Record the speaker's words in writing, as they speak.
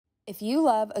If you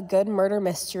love a good murder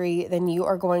mystery, then you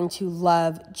are going to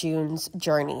love June's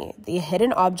Journey, the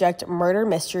hidden object murder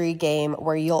mystery game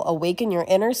where you'll awaken your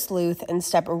inner sleuth and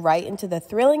step right into the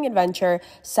thrilling adventure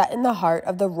set in the heart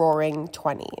of the roaring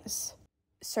 20s.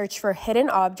 Search for hidden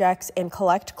objects and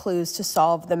collect clues to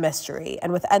solve the mystery.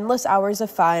 And with endless hours of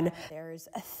fun, there's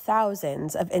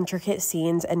thousands of intricate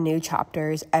scenes and new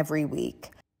chapters every week.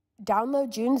 Download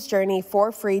June's Journey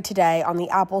for free today on the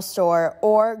Apple Store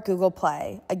or Google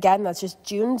Play. Again, that's just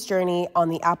June's Journey on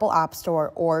the Apple App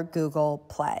Store or Google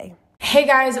Play. Hey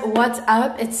guys, what's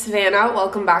up? It's Savannah.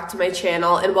 Welcome back to my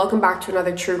channel and welcome back to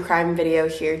another true crime video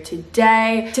here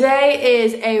today. Today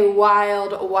is a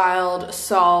wild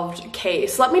solved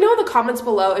case. Let me know in the comments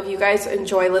below if you guys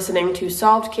enjoy listening to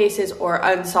solved cases or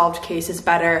unsolved cases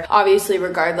better. Obviously,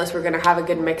 regardless, we're gonna have a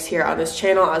good mix here on this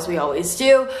channel as we always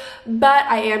do, but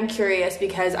I am curious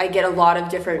because I get a lot of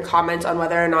different comments on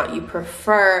whether or not you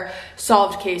prefer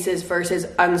solved cases versus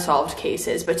unsolved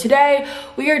cases. But today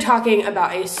we are talking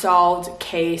about a solved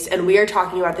case, and we are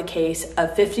talking about the case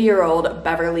of 50-year-old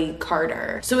Beverly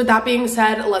Carter. So with that being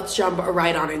said, let's jump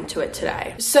right on into it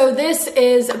today. So this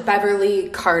is Beverly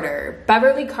Carter.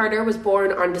 Beverly Carter was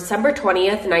born on December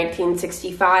 20th,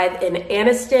 1965 in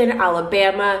Anniston,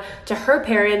 Alabama to her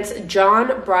parents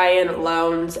John Bryan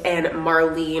Lowndes and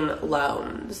Marlene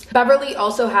Lowndes. Beverly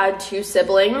also had two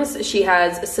siblings. She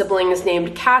has siblings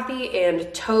named Kathy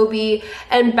and Toby,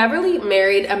 and Beverly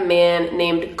married a man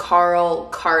named Carl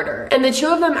Carter. And the two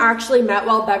of them actually met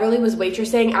while Beverly was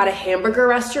waitressing at a hamburger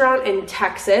restaurant in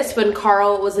Texas when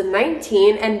Carl was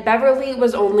 19 and Beverly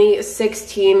was only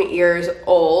 16 years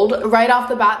old. Right off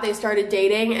the bat, they started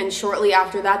dating, and shortly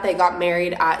after that, they got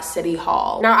married at City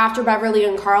Hall. Now, after Beverly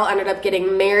and Carl ended up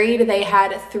getting married, they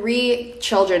had 3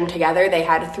 children together. They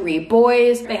had 3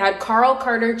 boys. They had Carl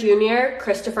Carter Jr.,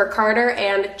 Christopher Carter,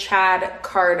 and Chad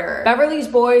Carter. Beverly's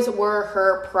boys were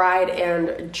her pride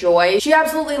and joy. She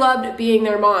absolutely loved being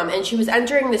their mom, and she was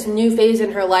entering this new phase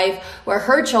in her life where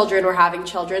her children were having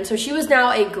children. So she was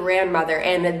now a grandmother,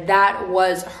 and that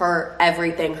was her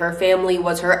everything. Her family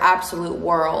was her absolute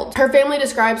world. Her family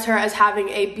describes her as having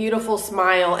a beautiful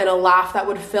smile and a laugh that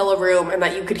would fill a room and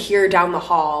that you could hear down the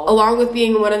hall, along with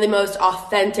being one of the most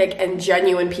authentic and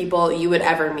genuine people you would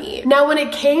ever meet. Now, when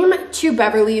it came to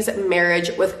Beverly's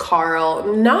marriage with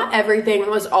Carl, not everything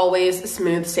was always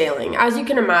smooth sailing. As you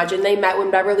can imagine, they met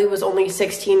when Beverly was only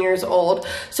 16 years old.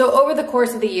 So over the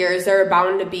course of the years, there are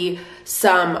bound to be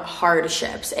some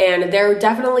hardships, and there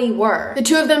definitely were. The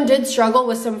two of them did struggle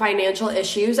with some financial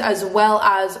issues, as well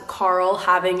as Carl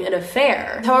having an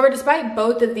affair. However, despite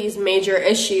both of these major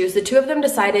issues, the two of them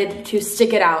decided to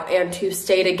stick it out and to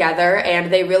stay together,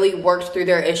 and they really worked through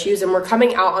their issues and were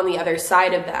coming out on the other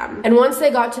side of them. And once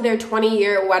they got to their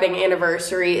 20-year wedding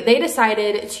anniversary, they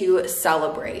decided to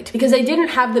celebrate because they didn't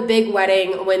have the big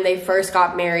wedding when they first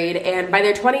got married, and by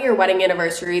their 20-year wedding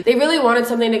anniversary, they really wanted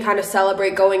something to kind of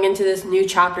celebrate going into this new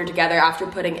chapter together after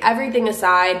putting everything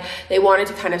aside. They wanted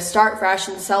to kind of start fresh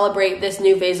and celebrate this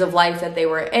new phase of life that they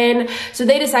were in. So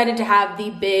they decided to have the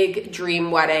big dream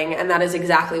wedding, and that is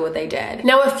exactly what they did.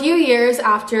 Now, a few years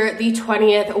after the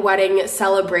 20th wedding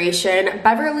celebration,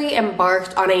 Beverly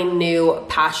embarked on a new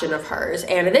passion of hers,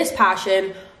 and this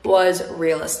passion was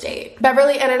real estate.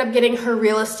 Beverly ended up getting her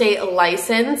real estate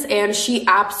license, and she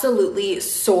absolutely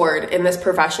soared in this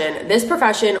profession. This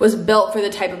profession was built for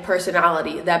the type of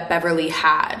personality that Beverly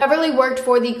had. Beverly worked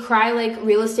for the Cry Lake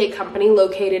Real Estate Company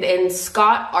located in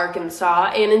Scott,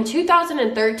 Arkansas, and in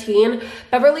 2013,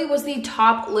 Beverly was the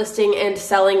top listing and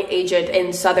selling agent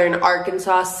in Southern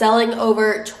Arkansas, selling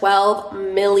over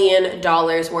 $12 million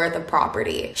worth of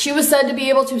property. She was said to be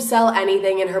able to sell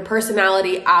anything, and her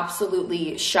personality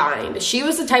absolutely shined. She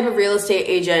was the type of real estate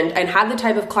agent and had the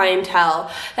type of clientele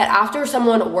that after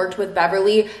someone worked with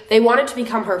Beverly, they wanted to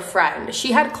become her friend.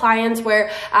 She had clients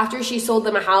where after she sold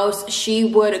them a house, she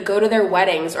would go to their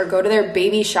weddings or go to their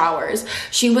baby showers.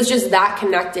 She was just that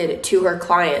connected to her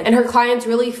client, and her clients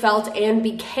really felt and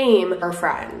became her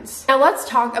friends. Now let's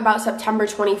talk about September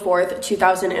 24th,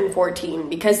 2014,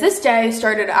 because this day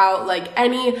started out like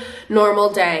any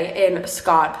normal day in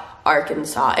Scott,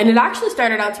 Arkansas. And it actually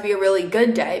started out to be a really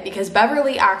good day because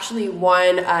Beverly actually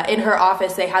won in her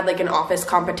office. They had like an office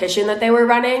competition that they were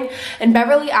running, and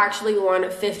Beverly actually won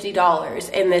 $50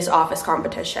 in this office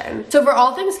competition. So for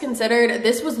all things considered,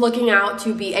 this was looking out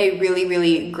to be a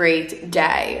really great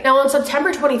day. Now on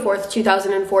September 24th,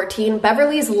 2014,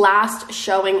 Beverly's last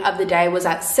showing of the day was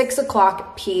at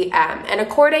 6:00 p.m. And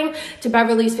according to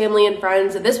Beverly's family and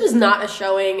friends, this was not a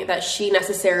showing that she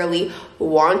necessarily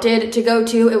wanted to go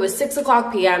to. It was was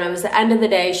 6:00 p.m. It was the end of the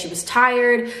day. She was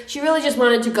tired. She really just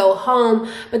wanted to go home.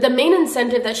 But the main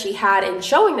incentive that she had in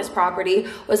showing this property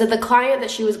was that the client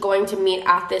that she was going to meet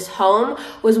at this home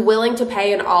was willing to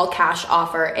pay an all-cash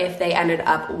offer if they ended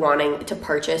up wanting to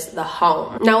purchase the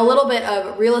home. Now, a little bit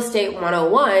of real estate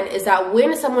 101 is that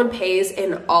when someone pays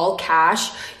in all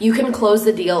cash, you can close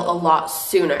the deal a lot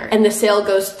sooner and the sale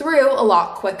goes through a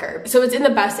lot quicker. So it's in the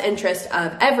best interest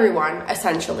of everyone,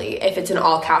 essentially, if it's an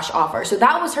all-cash offer. So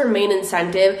that was her main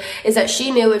incentive, is that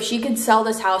she knew if she could sell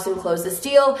this house and close this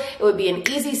deal, it would be an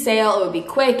easy sale, it would be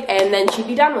quick, and then she'd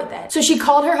be done with it. So she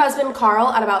called her husband Carl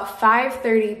at about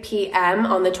 5:30 p.m.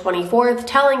 on the 24th,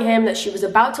 telling him that she was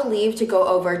about to leave to go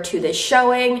over to this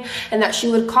showing and that she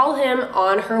would call him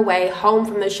on her way home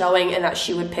from the showing and that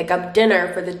she would pick up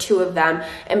dinner for the two of them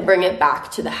and bring it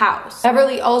back to the house.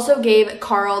 Beverly also gave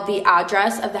Carl the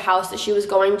address of the house that she was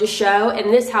going to show,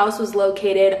 and this house was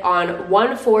located on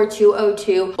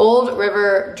 14202 Old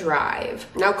River Drive.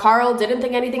 Now, Carl didn't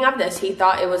think anything of this. He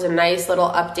thought it was a nice little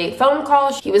update phone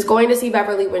call. He was going to see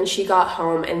Beverly when she got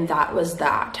home, and that was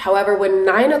that. However, when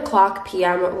 9:00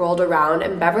 p.m. rolled around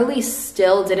and Beverly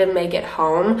still didn't make it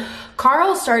home,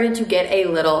 Carl started to get a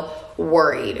little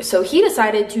worried. So he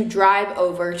decided to drive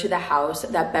over to the house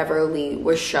that Beverly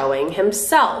was showing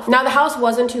himself. Now, the house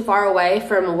wasn't too far away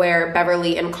from where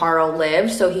Beverly and Carl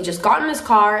lived, so he just got in his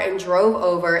car and drove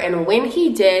over, and when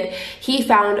he did, he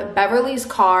found Beverly's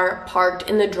car parked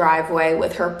in the driveway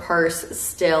with her purse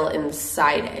still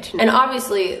inside it. And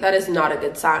obviously, that is not a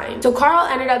good sign. So Carl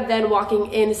ended up then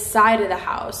walking inside of the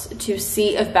house to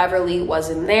see if Beverly was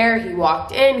in there. He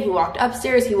walked in, he walked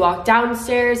upstairs, he walked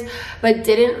downstairs, but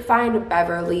didn't find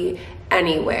Beverly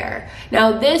anywhere.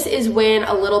 Now, this is when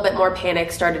a little bit more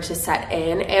panic started to set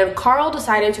in, and Carl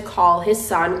decided to call his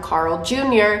son, Carl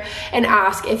Jr., and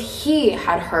ask if he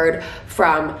had heard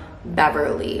from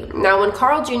Beverly. Now, when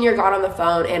Carl Jr. got on the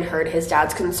phone and heard his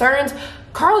dad's concerns,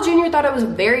 Carl Jr. thought it was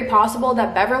very possible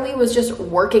that Beverly was just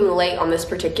working late on this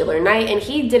particular night, and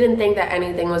he didn't think that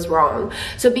anything was wrong.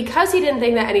 So because he didn't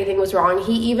think that anything was wrong,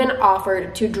 he even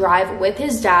offered to drive with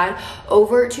his dad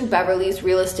over to Beverly's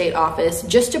real estate office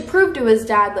just to prove to his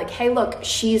dad, like, hey, look,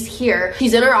 she's here.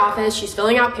 She's in her office. She's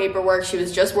filling out paperwork. She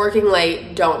was just working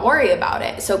late. Don't worry about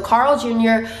it. So Carl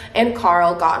Jr. and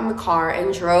Carl got in the car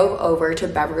and drove over to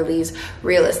Beverly's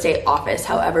real estate office.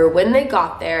 However, when they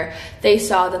got there, they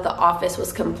saw that the office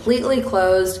was completely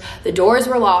closed, the doors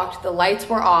were locked, the lights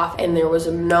were off, and there was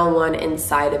no one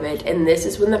inside of it. And this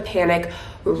is when the panic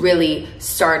really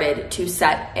started to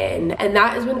set in. And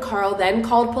that is when Carl then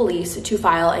called police to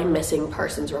file a missing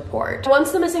persons report. Once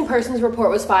the missing persons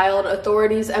report was filed,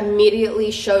 authorities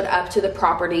immediately showed up to the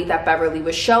property that Beverly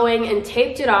was showing and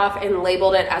taped it off and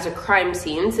labeled it as a crime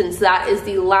scene, since that is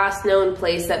the last known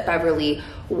place that Beverly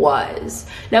was.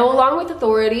 Now, along with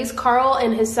authorities, Carl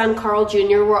and his son Carl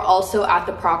Jr. were also at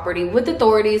the property with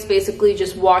authorities, basically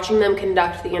just watching them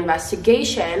conduct the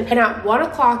investigation. And at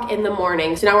 1:00 in the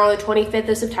morning, so now we're on the 25th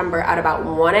of September, at about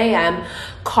 1 a.m.,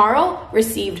 Carl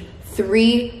received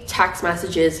 3 text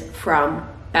messages from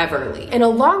Beverly. And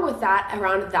along with that,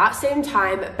 around that same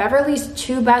time, Beverly's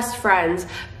 2 best friends,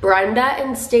 Brenda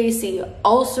and Stacy,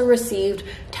 also received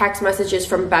text messages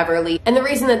from Beverly. And the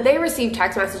reason that they received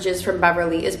text messages from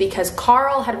Beverly is because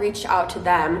Carl had reached out to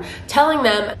them, telling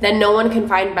them that no one can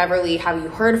find Beverly. Have you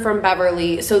heard from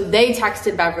Beverly? So they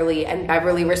texted Beverly, and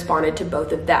Beverly responded to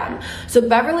both of them. So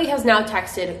Beverly has now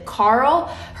texted Carl,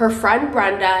 her friend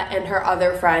Brenda, and her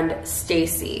other friend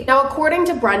Stacy. Now, according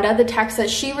to Brenda, the text that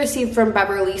she received from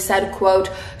Beverly said, quote,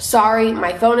 "Sorry,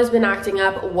 my phone has been acting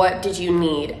up. What did you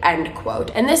need?" End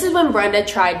quote. And this is when Brenda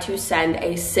tried to send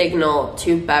a signal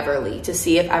to Beverly to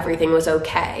see if everything was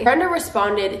okay. Brenda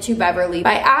responded to Beverly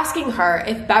by asking her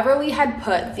if Beverly had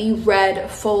put the red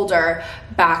folder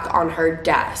back on her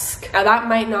desk. Now, that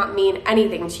might not mean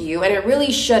anything to you, and it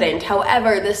really shouldn't.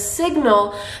 However, the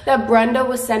signal that Brenda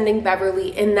was sending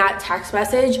Beverly in that text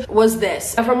message was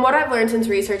this. Now, from what I've learned since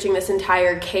researching this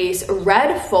entire case,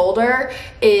 red folder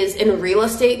is, in real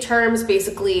estate terms,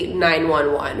 basically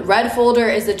 911. Red folder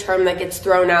is the term that gets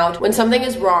thrown out when something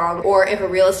is wrong or if a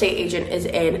real estate agent is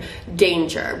in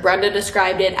danger. Brenda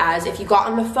described it as if you got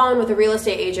on the phone with a real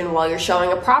estate agent while you're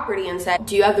showing a property and said,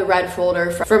 "Do you have the red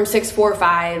folder from 645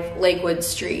 5 Lakewood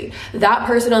Street. That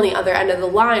person on the other end of the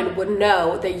line would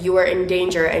know that you are in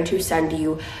danger and to send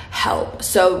you help.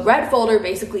 So red folder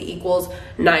basically equals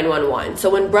 911. So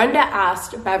when Brenda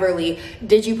asked Beverly,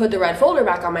 did you put the red folder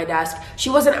back on my desk? She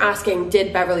wasn't asking,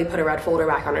 did Beverly put a red folder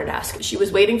back on her desk? She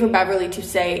was waiting for Beverly to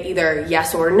say either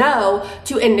yes or no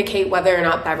to indicate whether or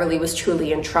not Beverly was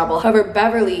truly in trouble. However,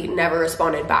 Beverly never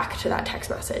responded back to that text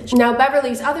message. Now,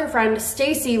 Beverly's other friend,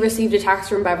 Stacy, received a text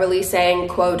from Beverly saying,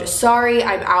 quote, sorry,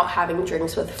 I'm out having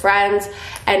drinks with friends,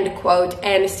 end quote.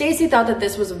 And Stacy thought that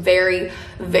this was very,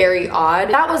 very odd.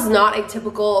 That was not a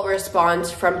typical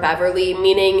response from Beverly,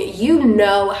 meaning you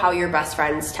know how your best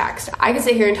friends text. I can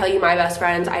sit here and tell you my best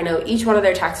friends, I know each one of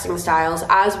their texting styles,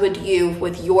 as would you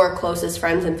with your closest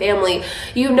friends and family.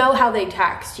 You know how they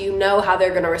text, you know how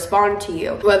they're gonna respond to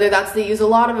you. Whether that's they use a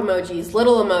lot of emojis,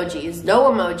 little emojis,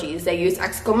 no emojis, they use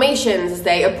exclamations,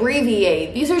 they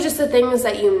abbreviate. These are just the things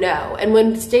that you know. And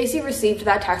when Stacy received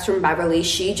that text from Beverly,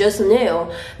 she just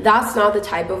knew that's not the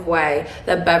type of way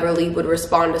that Beverly would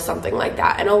respond to something like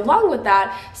that. And along with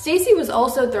that, Stacy was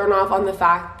also thrown off on the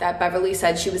fact that Beverly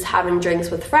said she was having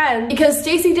drinks with friends because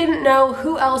Stacy didn't know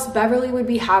who else Beverly would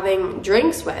be having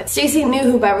drinks with. Stacy knew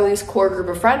who Beverly's core group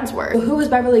of friends were. Who was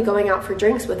Beverly going out for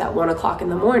drinks with at 1 o'clock in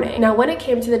the morning? Now, when it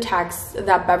came to the texts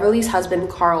that Beverly's husband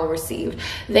Carl received,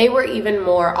 they were even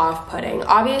more off-putting.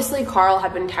 Obviously, Carl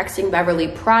had been texting Beverly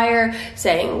prior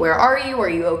saying, where are you? Are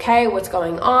you okay? What's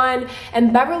going on?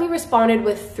 And Beverly responded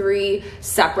with 3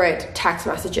 separate text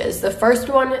messages. The first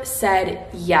one said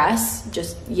yes,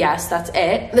 just yes, that's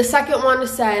it. The second one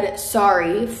said,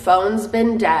 sorry, phone's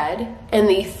been dead. And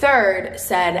the third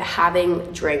said,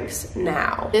 having drinks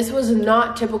now. This was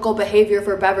not typical behavior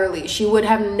for Beverly. She would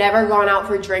have never gone out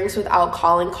for drinks without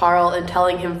calling Carl and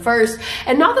telling him first.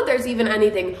 And not that there's even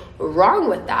anything wrong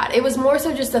with that. It was more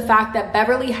so just the fact that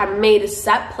Beverly had made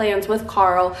set plans with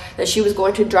Carl that she was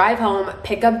going to drive home,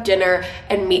 pick up dinner,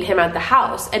 and meet him at the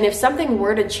house. And if something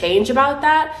were to change about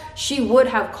that, she would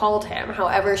have called him.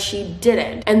 However, she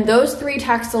didn't. And those 3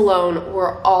 texts alone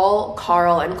were all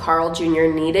Carl and Carl Jr.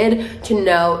 needed to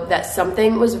know that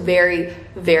something was very,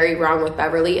 very wrong with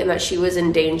Beverly and that she was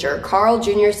in danger. Carl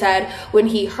Jr. said when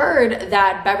he heard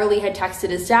that Beverly had texted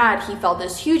his dad, he felt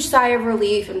this huge sigh of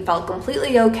relief and felt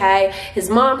completely okay.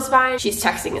 His mom's fine. She's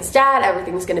texting his dad.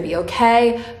 Everything's gonna be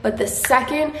okay. But the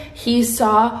second he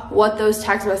saw what those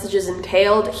text messages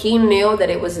entailed, he knew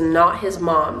that it was not his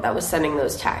mom that was sending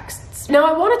those texts. Now,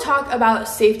 I want to talk about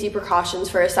safety precautions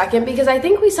for a second because I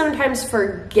think we sometimes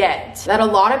forget that a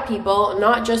lot of people,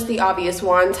 not just the obvious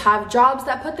ones, have jobs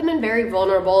that put them in very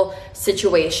vulnerable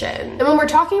situations. And when we're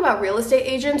talking about real estate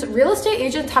agents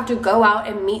have to go out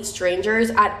and meet strangers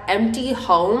at empty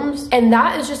homes, and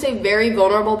that is just a very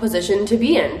vulnerable position to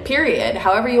be in, period.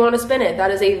 However you want to spin it, that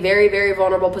is a very, very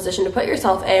vulnerable position to put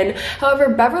yourself in. However,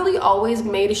 Beverly always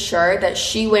made sure that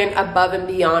she went above and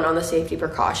beyond on the safety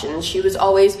precautions. She was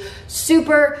always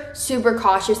super, super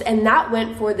cautious, and that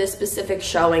went for this specific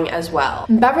showing as well.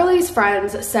 Beverly's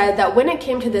friends said that when it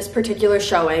came to this particular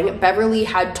showing, Beverly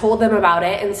had told them about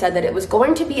it and said that it was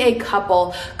going to be a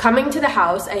couple coming to the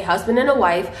house, a husband and a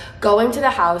wife, going to the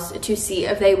house to see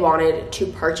if they wanted to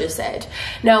purchase it.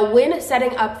 Now, when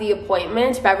setting up the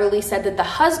appointment, Beverly said that the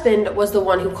husband was the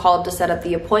one who called to set up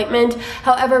the appointment.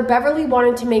 However, Beverly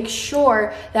wanted to make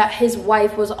sure that his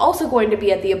wife was also going to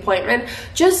be at the appointment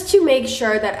just to make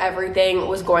sure that everything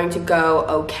was going to go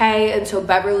okay, and so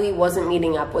Beverly wasn't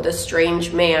meeting up with a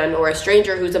strange man or a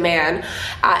stranger who's a man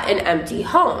at an empty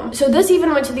home. So this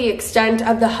even went to the extent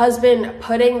of the husband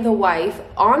putting the wife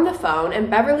on the phone and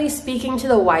Beverly speaking to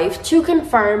the wife to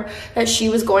confirm that she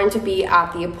was going to be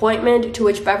at the appointment, to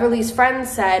which Beverly's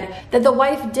friends said that the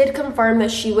wife did confirm that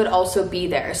she would also be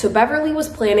there. So Beverly was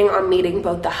planning on meeting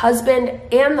both the husband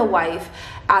and the wife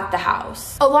at the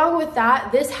house. Along with that,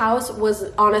 this house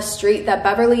was on a street that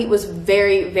Beverly was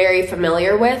very, very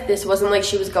familiar with. This wasn't like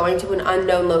she was going to an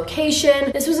unknown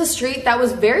location. This was a street that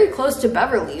was very close to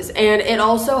Beverly's, and it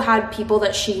also had people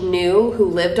that she knew who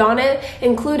lived on it,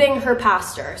 including her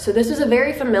pastor. So this was a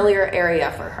very familiar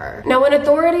area for her. Now, when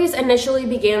authorities initially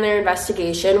began their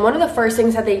investigation, one of the first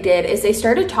things that they did is they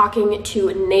started talking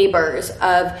to neighbors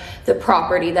of the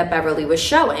property that Beverly was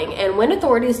showing. And when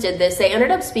authorities did this, they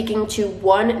ended up speaking to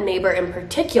one one neighbor in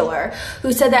particular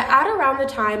who said that at around the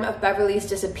time of Beverly's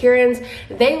disappearance,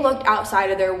 they looked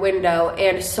outside of their window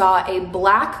and saw a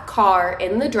black car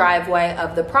in the driveway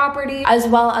of the property, as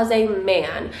well as a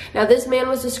man. Now, this man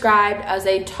was described as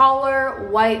a taller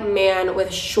white man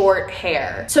with short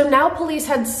hair. So now police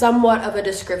had somewhat of a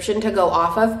description to go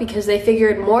off of, because they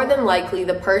figured more than likely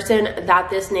the person that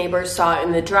this neighbor saw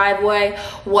in the driveway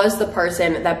was the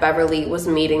person that Beverly was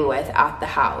meeting with at the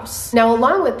house. Now,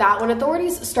 along with that, when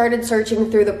authorities started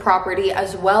searching through the property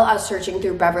as well as searching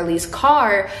through Beverly's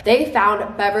car, they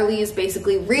found Beverly's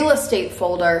basically real estate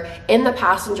folder in the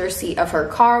passenger seat of her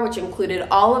car, which included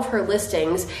all of her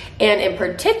listings, and in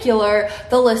particular,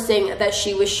 the listing that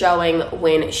she was showing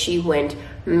when she went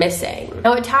missing.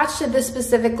 Now, attached to this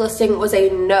specific listing was a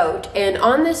note, and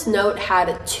on this note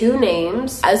had 2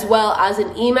 names as well as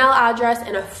an email address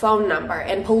and a phone number,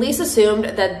 and police assumed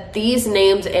that these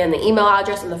names and the email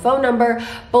address and the phone number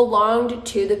belonged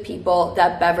to the people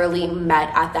that Beverly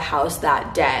met at the house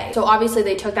that day. So obviously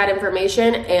they took that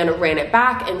information and ran it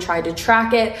back and tried to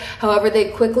track it. However,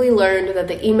 they quickly learned that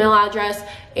the email address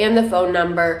and the phone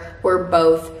number were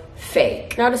both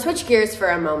fake. Now, to switch gears for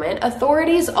a moment,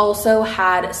 authorities also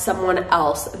had someone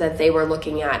else that they were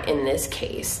looking at in this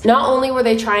case. Not only were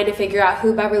they trying to figure out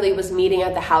who Beverly was meeting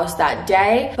at the house that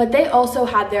day, but they also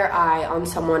had their eye on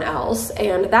someone else,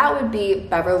 and that would be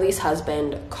Beverly's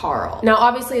husband, Carl. Now,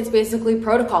 obviously, it's basically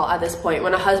protocol at this point.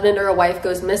 When a husband or a wife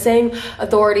goes missing,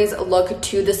 authorities look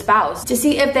to the spouse to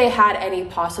see if they had any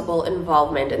possible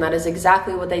involvement, and that is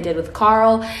exactly what they did with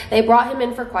Carl. They brought him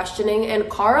in for questioning, and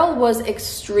Carl was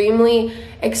extremely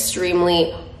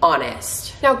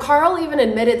honest. Now, Carl even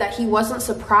admitted that he wasn't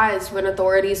surprised when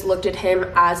authorities looked at him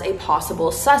as a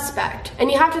possible suspect. And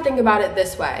you have to think about it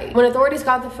this way. When authorities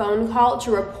got the phone call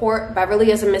to report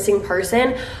Beverly as a missing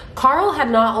person, Carl had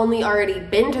not only already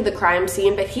been to the crime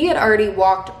scene, but he had already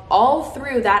walked all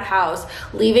through that house,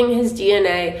 leaving his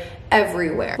DNA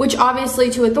everywhere, which obviously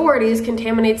to authorities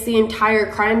contaminates the entire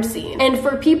crime scene. And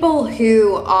for people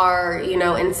who are,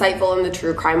 insightful in the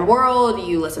true crime world,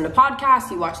 you listen to podcasts,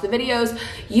 you watch the videos,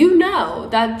 you know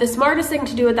that the smartest thing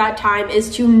to do at that time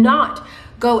is to not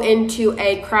go into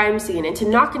a crime scene and to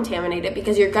not contaminate it,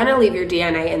 because you're gonna leave your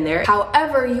DNA in there.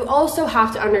 However, you also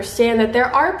have to understand that there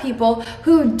are people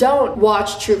who don't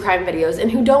watch true crime videos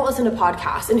and who don't listen to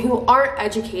podcasts and who aren't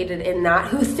educated in that,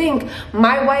 who think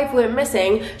my wife went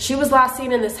missing, she was last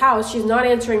seen in this house, she's not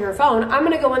answering her phone, I'm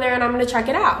gonna go in there and I'm gonna check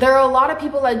it out. There are a lot of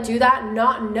people that do that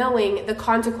not knowing the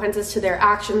consequences to their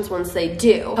actions once they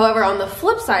do. However, on the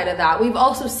flip side of that, we've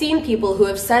also seen people who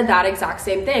have said that exact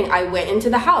same thing. I went into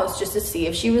the house just to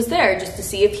see if she was there, just to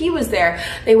see if he was there.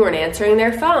 They weren't answering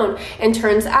their phone, and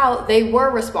turns out they were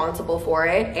responsible for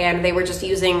it, and they were just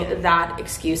using that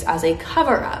excuse as a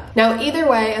cover-up. Now, either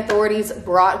way, authorities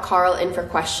brought Carl in for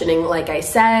questioning, like I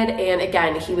said, and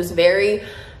again, he was very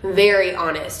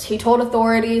honest. He told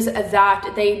authorities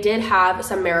that they did have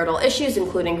some marital issues,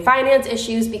 including finance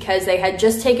issues, because they had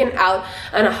just taken out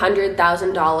an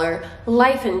 $100,000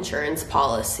 life insurance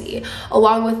policy.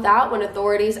 Along with that, when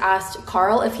authorities asked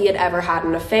Carl if he had ever had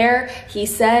an affair, he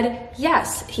said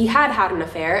yes, he had had an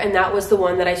affair, and that was the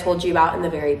one that I told you about in the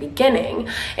very beginning.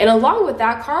 And along with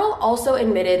that, Carl also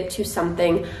admitted to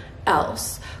something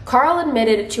else. Carl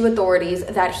admitted to authorities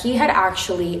that he had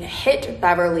actually hit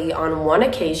Beverly on one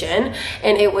occasion,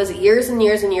 and it was years and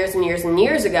years and years and years and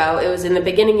years ago. It was in the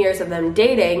beginning years of them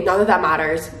dating. Not that that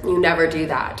matters, you never do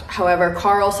that. However,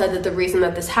 Carl said that the reason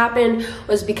that this happened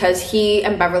was because he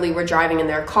and Beverly were driving in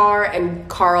their car, and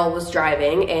Carl was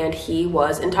driving and he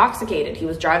was intoxicated. He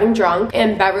was driving drunk,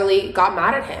 and Beverly got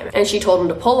mad at him, and she told him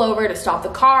to pull over, to stop the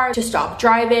car, to stop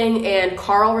driving, and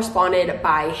Carl responded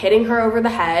by hitting her over the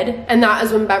head, and that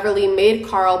is when Beverly made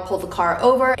Carl pull the car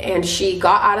over, and she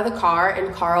got out of the car,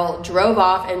 and Carl drove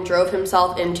off and drove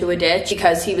himself into a ditch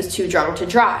because he was too drunk to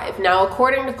drive. Now,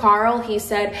 according to Carl, he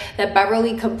said that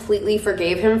Beverly completely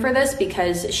forgave him for this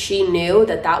because she knew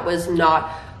that that was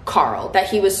not Carl, that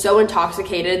he was so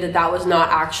intoxicated that that was not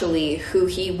actually who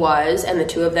he was, and the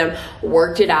two of them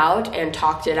worked it out and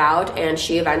talked it out, and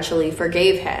she eventually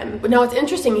forgave him. But now what's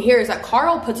interesting here is that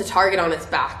Carl puts a target on his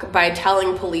back by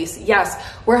telling police, yes,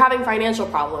 we're having financial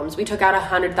problems, we took out a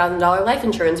 $100,000 life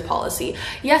insurance policy,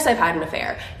 yes, I've had an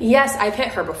affair, yes, I've hit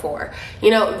her before.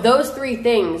 Those three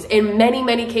things, in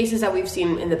many cases that we've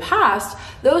seen in the past,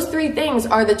 those three things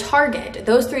are the target.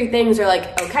 Those three things are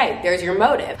like, okay, there's your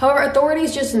motive. However,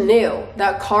 authorities just knew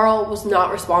that Carl was not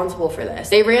responsible for this.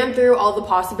 They ran through all the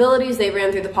possibilities. They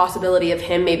ran through the possibility of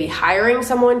him maybe hiring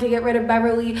someone to get rid of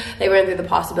Beverly. They ran through the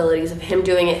possibilities of him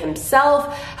doing it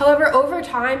himself. However, over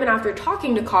time and after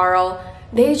talking to Carl,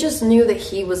 they just knew that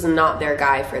he was not their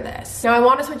guy for this. Now I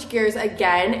want to switch gears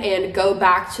again and go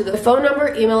back to the phone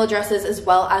number, email addresses, as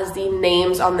well as the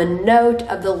names on the note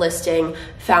of the listing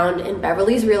found in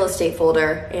Beverly's real estate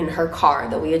folder in her car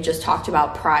that we had just talked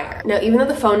about prior. Now, even though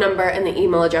the phone number and the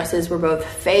email addresses were both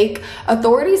fake,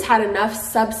 authorities had enough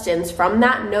substance from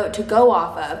that note to go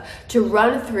off of to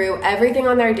run through everything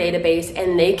on their database,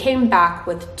 and they came back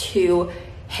with 2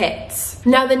 hits.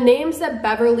 Now, the names that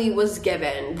Beverly was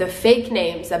given, the fake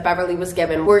names that Beverly was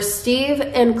given, were Steve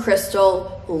and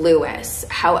Crystal Lewis.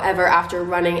 However, after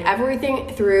running everything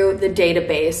through the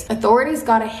database, authorities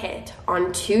got a hit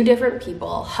on 2 different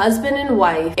people, husband and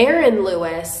wife, Arron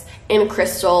Lewis and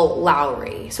Crystal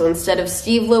Lowery. So instead of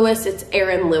Steve Lewis, it's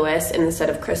Arron Lewis, and instead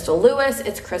of Crystal Lewis,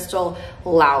 it's Crystal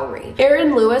Lowery.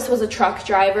 Arron Lewis was a truck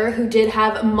driver who did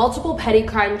have multiple petty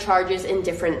crime charges in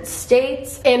different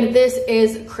states, and this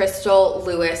is Crystal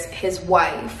Lewis, his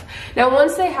wife. Now,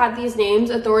 once they had these names,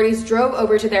 authorities drove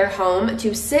over to their home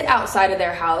to sit outside of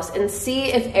their house and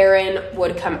see if Arron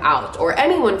would come out, or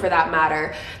anyone for that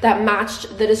matter, that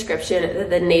matched the description that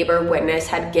the neighbor witness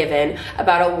had given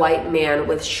about a white man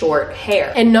with short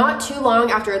hair. And not too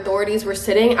long after authorities were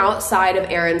sitting outside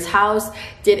of Arron's house,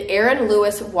 did Arron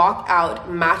Lewis walk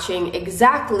out matching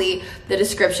exactly the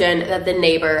description that the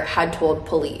neighbor had told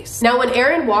police. Now, when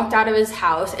Arron walked out of his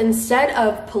house, instead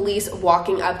of police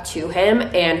walking up to him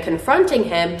and confronting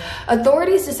him,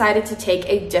 authorities decided to take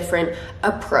a different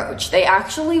approach. They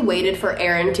actually waited for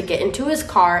Arron to get into his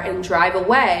car and drive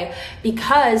away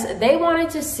because they wanted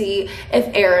to see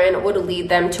if Arron would lead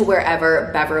them to wherever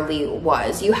Beverly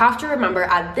was. You have to remember,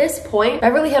 at this point,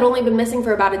 Beverly had only been missing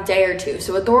for about a day or 2,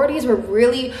 so authorities were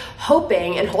really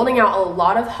hoping and holding out a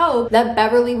lot of hope that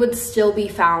Beverly would still be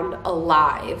found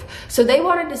alive. So they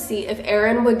wanted to see if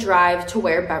Arron would drive to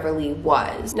where Beverly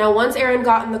was. Now, once Arron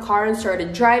got in the car and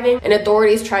started driving, and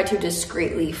authorities tried to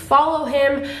discreetly follow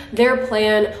him, their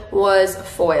plan was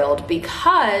foiled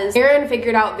because Arron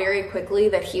figured out very quickly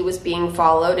that he was being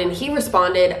followed, and he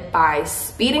responded by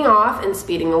speeding off and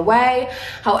speeding away.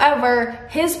 However,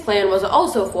 his plan was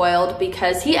also foiled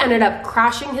because he ended up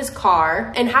crashing his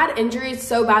car and had injuries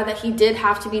so bad that he did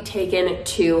have to be taken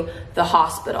to the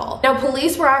hospital. Now,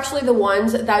 police were actually the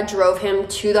ones that drove him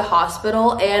to the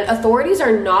hospital, and authorities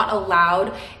are not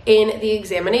allowed in the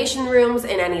examination rooms,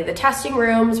 in any of the testing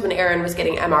rooms. When Arron was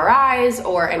getting MRIs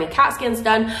or any CAT scans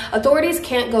done, authorities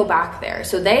can't go back there.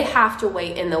 So they have to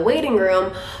wait in the waiting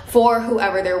room for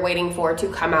whoever they're waiting for to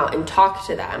come out and talk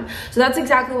to them. So that's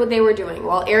exactly what they were doing.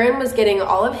 While Arron was getting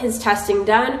all of his testing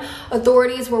done,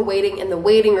 authorities were waiting in the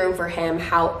waiting room for him.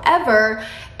 However,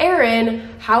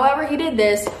 Arron, however he did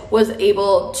this, was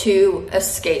able to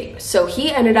escape. So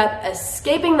he ended up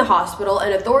escaping the hospital,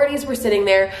 and authorities were sitting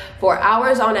there for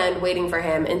hours on end waiting for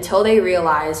him until they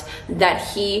realized that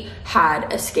he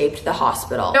had escaped the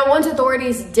hospital. Now, once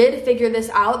authorities did figure this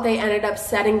out, they ended up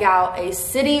setting out a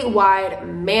citywide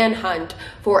manhunt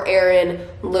for Arron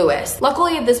Lewis.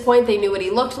 Luckily, at this point, they knew what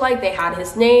he looked like. They had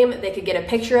his name. They could get a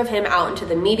picture of him out into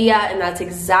the media, and that's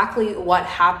exactly what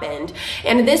happened.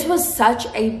 And this was such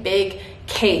a big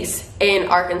case in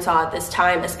Arkansas at this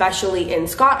time, especially in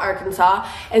Scott, Arkansas.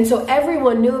 And so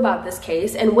everyone knew about this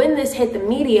case. And when this hit the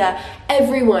media,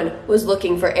 everyone was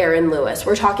looking for Arron Lewis.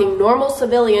 We're talking normal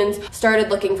civilians started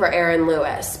looking for Arron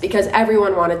Lewis because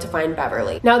everyone wanted to find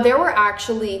Beverly. Now, there were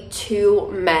actually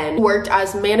 2 men who worked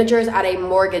as managers at a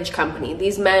mortgage company.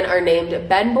 These men are named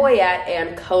Ben Boyette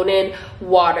and Conan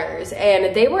Waters,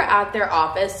 and they were at their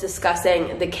office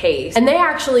discussing the case. And they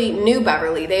actually knew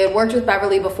Beverly. They had worked with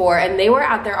Beverly before, and they were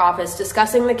at their office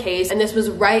discussing the case. And this was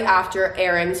right after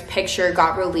Arron's picture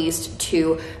got released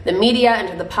to the media and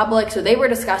to the public. So they were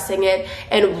discussing it,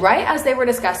 and right as they were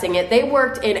discussing it, they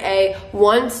worked in a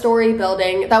 1-story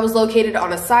building that was located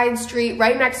on a side street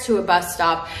right next to a bus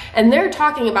stop. And they're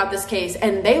talking about this case,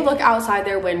 and they look outside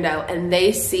their window and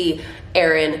they see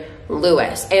Arron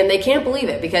Lewis, and they can't believe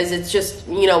it because it's just,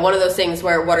 you know, one of those things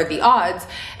where what are the odds?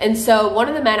 And so one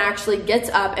of the men actually gets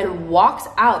up and walks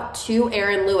out to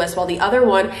Arron Lewis while the other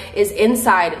one is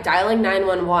inside dialing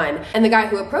 911. And the guy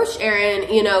who approached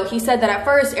Arron, you know, he said that at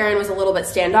first Arron was a little bit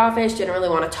standoffish, didn't really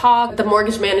want to talk. The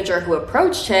mortgage manager who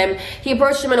approached him, he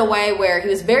approached him in a way where he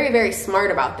was very, very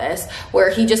smart about this, where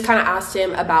he just kind of asked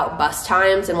him about bus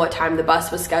times and what time the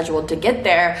bus was scheduled to get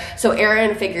there. So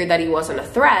Arron figured that he wasn't a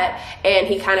threat, and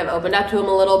he kind of opened up to him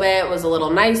a little bit, was a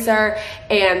little nicer,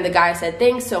 and the guy said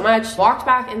thanks so much, walked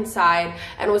back inside,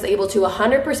 and was able to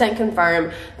 100%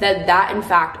 confirm that that in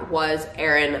fact was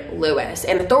Arron Lewis.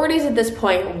 And authorities at this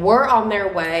point were on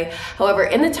their way. However,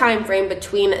 in the time frame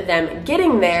between them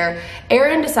getting there,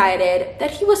 Arron decided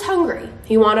that he was hungry.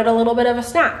 He wanted a little bit of a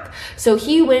snack. So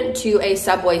he went to a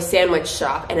Subway sandwich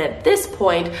shop, and at this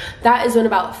point, that is when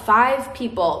about 5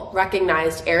 people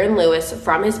recognized Arron Lewis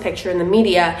from his picture in the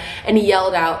media and he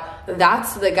yelled out,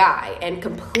 "That's the guy," and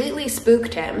completely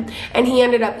spooked him. And he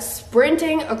ended up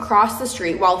sprinting across the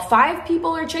street while 5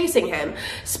 people are chasing him,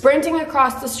 sprinting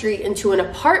across the street into an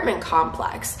apartment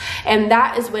complex. And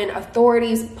that is when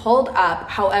authorities pulled up.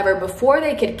 However, before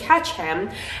they could catch him,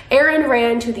 Arron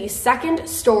ran to the 2nd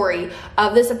story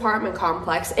of this apartment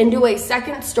complex into a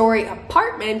 2nd story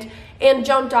apartment and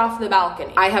jumped off the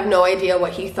balcony. I have no idea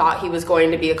what he thought he was going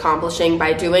to be accomplishing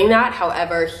by doing that.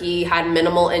 However, he had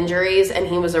minimal injuries and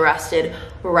he was arrested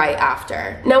right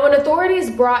after. Now, when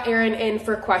authorities brought Arron in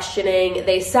for questioning,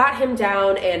 they sat him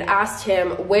down and asked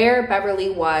him where Beverly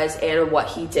was and what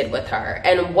he did with her.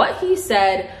 And what he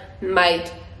said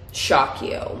might shock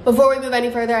you. Before we move any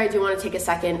further, I do want to take a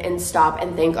second and stop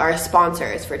and thank our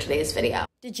sponsors for today's video.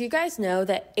 Did you guys know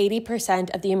that 80%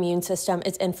 of the immune system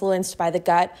is influenced by the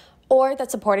gut? Or that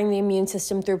supporting the immune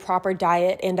system through proper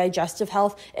diet and digestive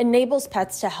health enables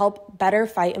pets to help better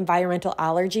fight environmental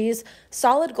allergies?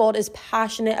 Solid Gold is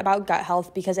passionate about gut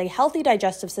health because a healthy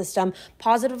digestive system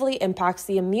positively impacts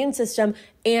the immune system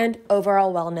and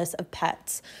overall wellness of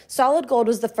pets. Solid Gold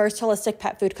was the first holistic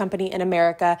pet food company in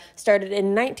America, started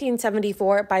in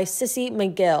 1974 by Sissy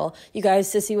McGill. You guys,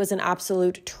 Sissy was an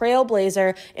absolute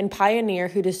trailblazer and pioneer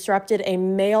who disrupted a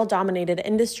male-dominated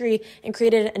industry and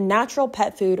created a natural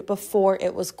pet food before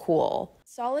it was cool.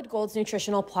 Solid Gold's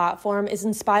nutritional platform is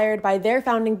inspired by their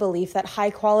founding belief that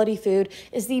high-quality food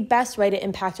is the best way to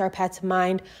impact our pet's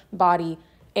mind, body,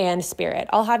 and spirit.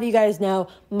 I'll have you guys know,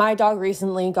 my dog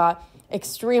recently got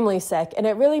extremely sick, and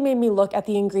it really made me look at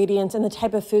the ingredients and the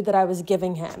type of food that I was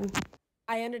giving him.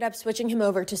 I ended up switching him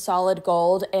over to Solid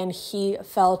Gold, and he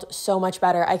felt so much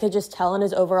better. I could just tell in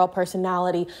his overall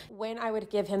personality. When I would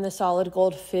give him the Solid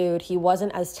Gold food, he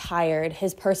wasn't as tired.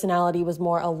 His personality was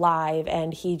more alive,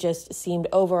 and he just seemed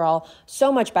overall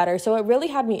so much better. So it really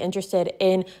had me interested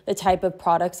in the type of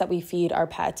products that we feed our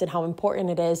pets and how important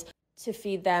it is to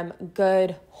feed them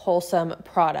good, wholesome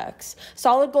products.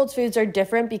 Solid Gold's foods are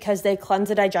different because they cleanse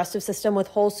the digestive system with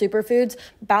whole superfoods,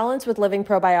 balance with living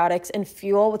probiotics, and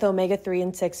fuel with omega-3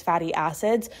 and 6 fatty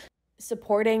acids,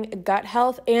 supporting gut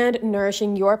health and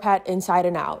nourishing your pet inside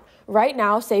and out. Right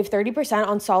now, save 30%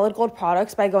 on Solid Gold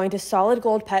products by going to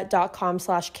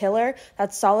solidgoldpet.com/killer.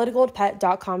 That's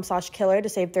solidgoldpet.com/killer to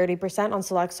save 30% on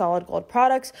select Solid Gold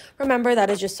products. Remember,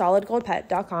 that is just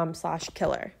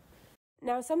solidgoldpet.com/killer.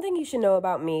 Now, something you should know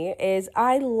about me is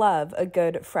I love a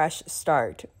good fresh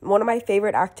start. One of my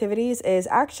favorite activities is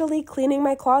actually cleaning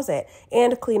my closet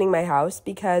and cleaning my house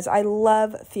because I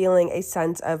love feeling a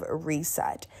sense of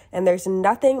reset. And there's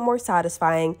nothing more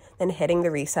satisfying than hitting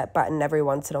the reset button every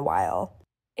once in a while.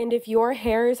 And if your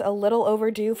hair is a little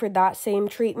overdue for that same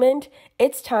treatment,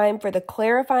 it's time for the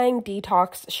Clarifying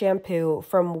Detox Shampoo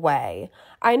from Ouai.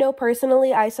 I know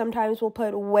personally I sometimes will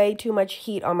put way too much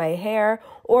heat on my hair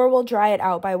or will dry it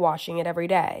out by washing it every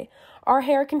day. Our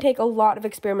hair can take a lot of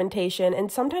experimentation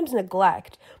and sometimes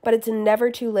neglect, but it's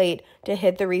never too late to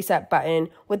hit the reset button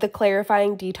with the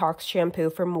Clarifying Detox Shampoo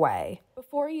from Ouai.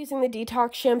 Before using the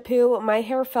detox shampoo, my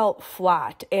hair felt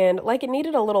flat and like it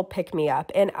needed a little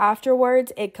pick-me-up, and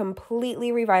afterwards, it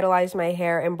completely revitalized my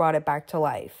hair and brought it back to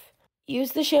life.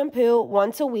 Use the shampoo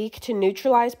once a week to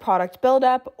neutralize product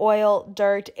buildup, oil,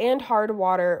 dirt, and hard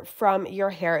water from your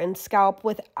hair and scalp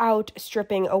without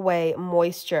stripping away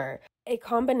moisture. A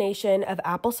combination of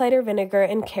apple cider vinegar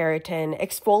and keratin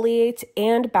exfoliates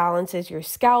and balances your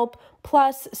scalp,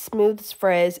 plus smooths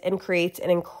frizz and creates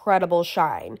an incredible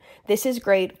shine. This is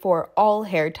great for all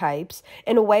hair types,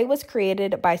 and Ouai was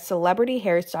created by celebrity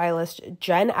hairstylist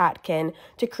Jen Atkin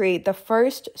to create the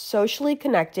first socially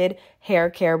connected hair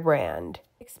care brand.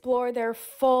 Explore their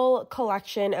full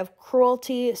collection of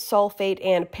cruelty, sulfate,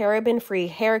 and paraben-free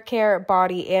hair care,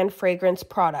 body, and fragrance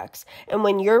products. And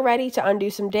when you're ready to undo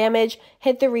some damage,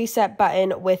 hit the reset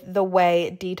button with the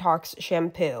Ouai Detox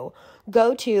Shampoo.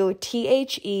 Go to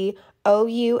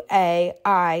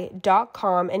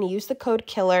THEOUAI.com and use the code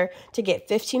KILLER to get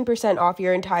 15% off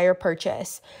your entire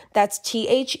purchase. That's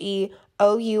THEOUAI.com,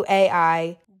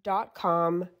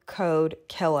 code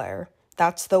KILLER.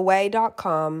 That's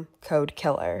theouai.com, code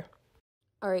KILLER.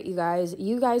 All right, you guys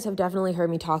have definitely heard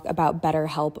me talk about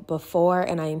BetterHelp before,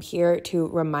 and I am here to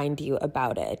remind you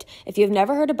about it. If you've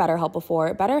never heard of BetterHelp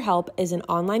before, BetterHelp is an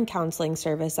online counseling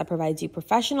service that provides you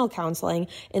professional counseling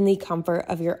in the comfort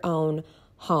of your own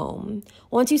home.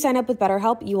 Once you sign up with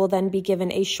BetterHelp, you will then be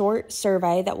given a short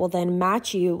survey that will then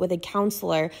match you with a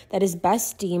counselor that is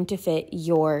best deemed to fit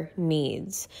your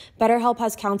needs. BetterHelp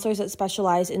has counselors that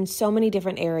specialize in so many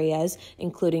different areas,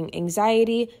 including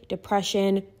anxiety,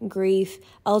 depression, grief,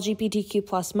 LGBTQ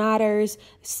plus matters,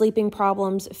 sleeping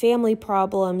problems, family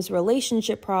problems,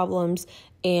 relationship problems,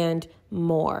 and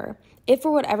more. If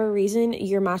for whatever reason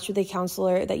you're matched with a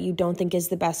counselor that you don't think is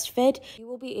the best fit, you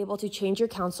will be able to change your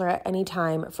counselor at any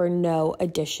time for no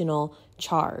additional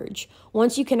charge.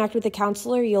 Once you connect with a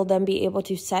counselor, you'll then be able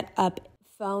to set up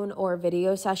phone or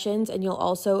video sessions, and you'll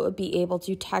also be able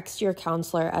to text your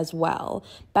counselor as well.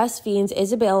 Best Fiends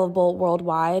is available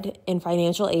worldwide, and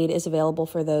financial aid is available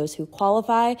for those who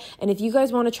qualify. And if you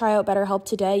guys want to try out BetterHelp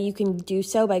today, you can do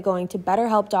so by going to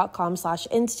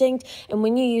betterhelp.com/instinct. And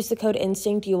when you use the code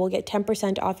INSTINCT, you will get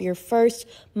 10% off your first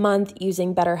month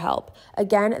using BetterHelp.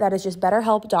 Again, that is just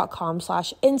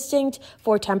betterhelp.com/instinct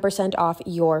for 10% off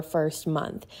your first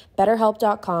month.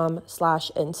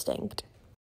 betterhelp.com/instinct.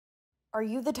 Are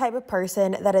you the type of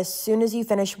person that as soon as you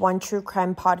finish one true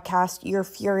crime podcast, you're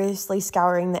furiously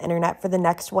scouring the internet for the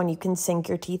next one you can sink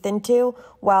your teeth into?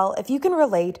 Well, if you can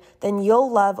relate, then you'll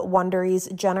love Wondery's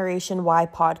Generation Y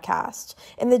podcast.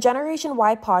 In the Generation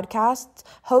Y podcast,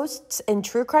 hosts and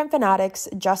true crime fanatics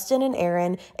Justin and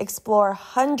Arron explore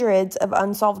hundreds of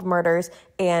unsolved murders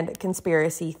and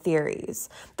conspiracy theories.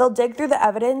 They'll dig through the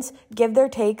evidence, give their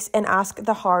takes, and ask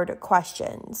the hard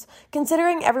questions.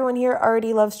 Considering everyone here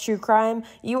already loves true crime,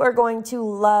 you are going to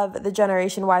love the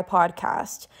Generation Y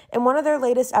podcast. In one of their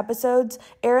latest episodes,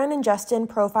 Arron and Justin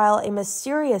profile a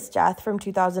mysterious death from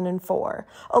 2004.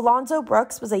 Alonzo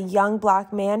Brooks was a young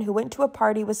black man who went to a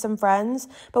party with some friends,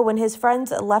 but when his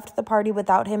friends left the party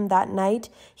without him that night,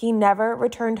 he never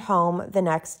returned home the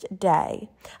next day.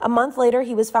 A month later,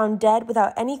 he was found dead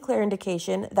without any clear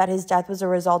indication that his death was a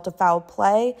result of foul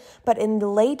play, but in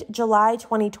late July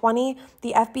 2020,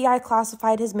 the FBI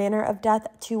classified his manner of death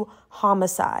to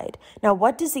homicide. Now,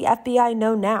 what does the FBI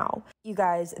know now? You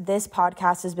guys, this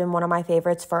podcast has been one of my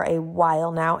favorites for a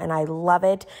while now, and I love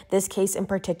it. This case in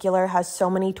particular has so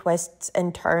many twists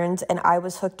and turns, and I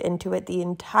was hooked into it the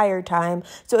entire time.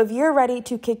 So if you're ready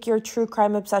to kick your true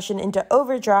crime obsession into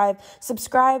overdrive,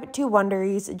 subscribe to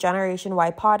Wondery's Generation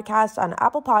Y podcast on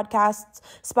Apple Podcasts,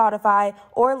 Spotify,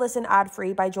 or listen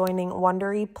ad-free by joining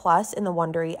Wondery Plus in the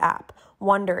Wondery app.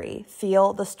 Wondery,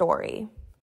 feel the story.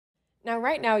 Now,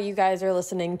 right now, you guys are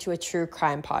listening to a true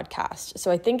crime podcast. So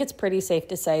I think it's pretty safe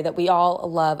to say that we all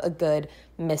love a good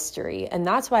mystery. And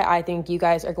that's why I think you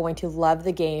guys are going to love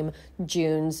the game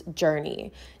June's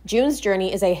Journey. June's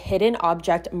Journey is a hidden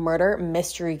object murder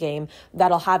mystery game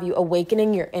that'll have you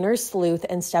awakening your inner sleuth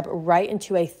and step right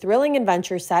into a thrilling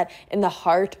adventure set in the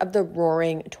heart of the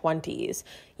roaring 20s.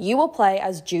 You will play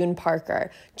as June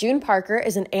Parker. June Parker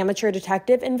is an amateur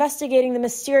detective investigating the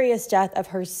mysterious death of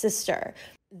her sister.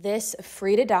 This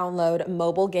free-to-download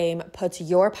mobile game puts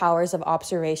your powers of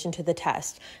observation to the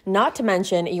test, not to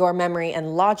mention your memory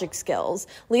and logic skills,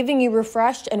 leaving you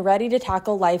refreshed and ready to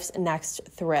tackle life's next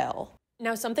thrill.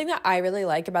 Now, something that I really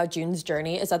like about June's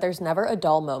Journey is that there's never a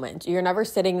dull moment. You're never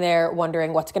sitting there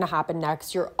wondering what's going to happen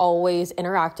next. You're always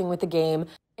interacting with the game,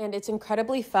 and it's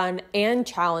incredibly fun and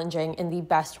challenging in the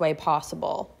best way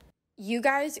possible. You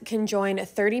guys can join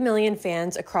 30 million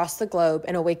fans across the globe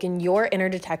and awaken your inner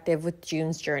detective with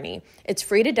June's Journey. It's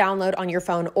free to download on your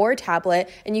phone or tablet,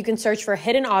 and you can search for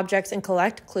hidden objects and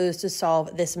collect clues to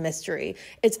solve this mystery.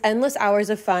 It's endless hours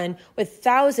of fun with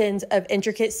thousands of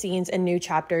intricate scenes and new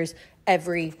chapters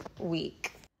every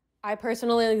week. I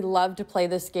personally love to play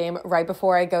this game right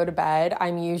before I go to bed.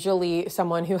 I'm usually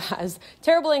someone who has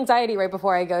terrible anxiety right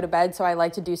before I go to bed, so I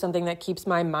like to do something that keeps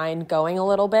my mind going a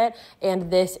little bit, and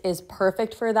this is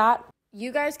perfect for that.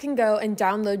 You guys can go and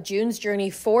download June's Journey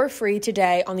for free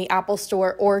today on the Apple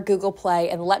Store or Google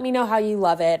Play, and let me know how you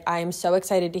love it. I am so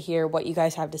excited to hear what you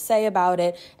guys have to say about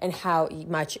it and how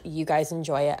much you guys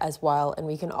enjoy it as well, and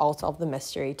we can all solve the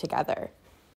mystery together.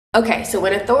 Okay, so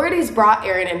when authorities brought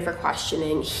Arron in for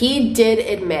questioning, he did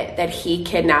admit that he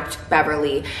kidnapped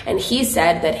Beverly, and he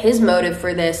said that his motive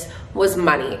for this was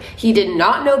money. He did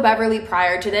not know Beverly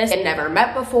prior to this and never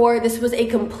met before. This was a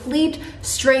complete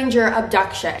stranger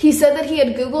abduction. He said that he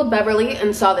had Googled Beverly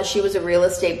and saw that she was a real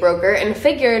estate broker and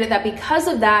figured that because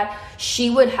of that, she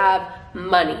would have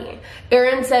money.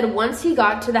 Arron said once he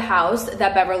got to the house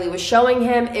that Beverly was showing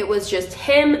him, it was just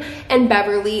him and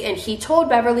Beverly, and he told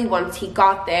Beverly once he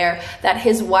got there that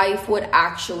his wife would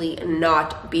actually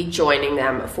not be joining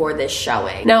them for this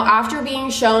showing. Now, after being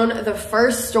shown the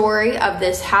first story of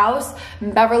this house,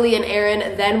 Beverly and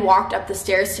Arron then walked up the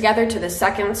stairs together to the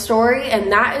second story,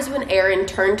 and that is when Arron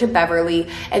turned to Beverly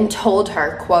and told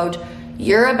her, quote,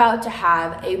 "You're about to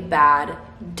have a bad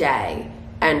day."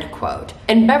 End quote.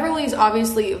 And Beverly's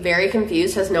obviously very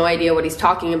confused, has no idea what he's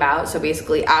talking about, so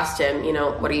basically asked him, you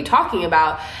know, what are you talking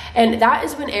about? And that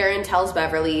is when Arron tells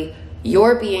Beverly,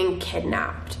 "You're being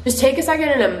kidnapped." Just take a second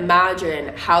and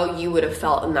imagine how you would have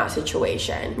felt in that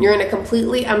situation. You're in a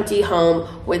completely empty home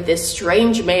with this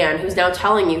strange man who's now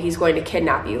telling you he's going to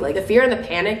kidnap you. Like, the fear and the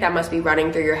panic that must be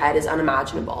running through your head is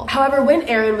unimaginable. However, when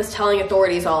Arron was telling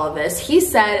authorities all of this, he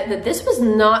said that this was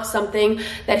not something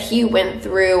that he went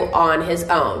through on his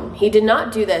own. He did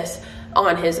not do this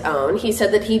on his own. He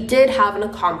said that he did have an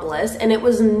accomplice, and it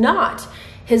was not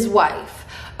his wife.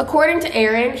 According to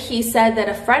Arron, he said that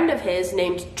a friend of his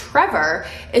named Trevor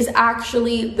is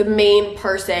actually the main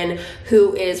person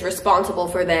who is responsible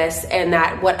for this, and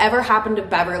that whatever happened to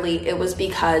Beverly, it was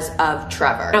because of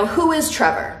Trevor. Now, who is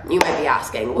Trevor, you might be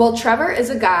asking? Well, Trevor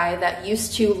is a guy that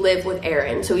used to live with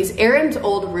Arron, so he's Arron's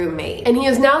old roommate, and he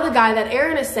is now the guy that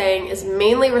Arron is saying is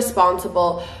mainly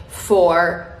responsible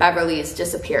for Beverly's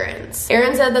disappearance.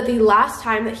 Arron said that the last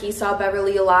time that he saw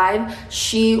Beverly alive,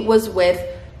 she was with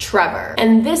Trevor.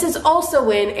 And this is also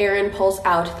when Arron pulls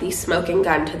out the smoking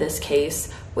gun to this case,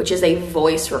 which is a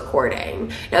voice recording.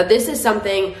 Now, this is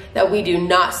something that we do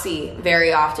not see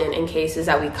very often in cases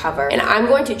that we cover. And I'm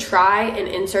going to try and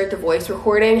insert the voice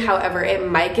recording. However, it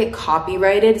might get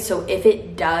copyrighted. So if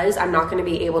it does, I'm not going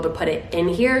to be able to put it in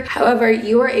here. However,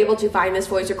 you are able to find this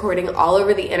voice recording all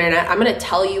over the internet. I'm going to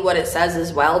tell you what it says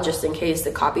as well, just in case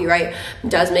the copyright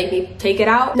does make me take it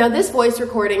out. Now, this voice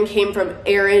recording came from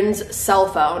Arron's cell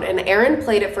phone, and Arron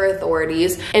played it for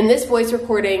authorities. And this voice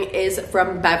recording is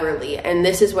from Beverly. And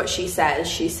this is what she says.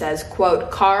 She says,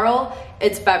 quote, "Carl,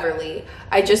 it's Beverly.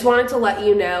 I just wanted to let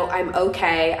you know I'm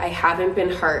okay. I haven't been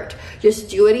hurt.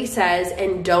 Just do what he says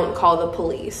and don't call the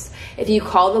police. If you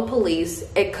call the police,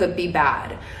 it could be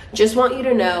bad. Just want you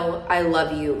to know I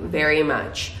love you very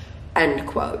much." End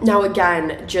quote. Now,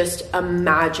 again, just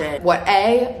imagine what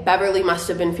Beverly must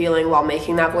have been feeling while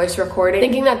making that voice recording,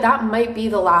 thinking that that might be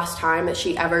the last time that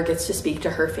she ever gets to speak to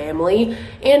her family,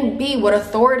 and B, what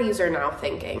authorities are now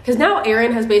thinking. Because now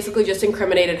Arron has basically just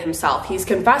incriminated himself. He's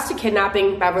confessed to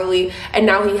kidnapping Beverly, and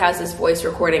now he has this voice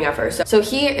recording of her. So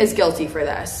he is guilty for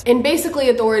this. And basically,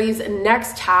 authorities'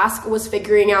 next task was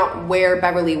figuring out where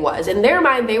Beverly was. In their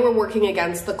mind, they were working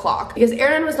against the clock, because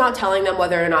Arron was not telling them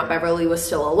whether or not Beverly was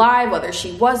still alive, whether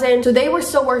she wasn't. So they were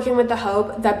still working with the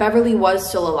hope that Beverly was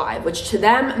still alive, which to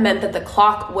them meant that the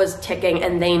clock was ticking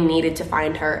and they needed to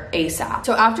find her ASAP.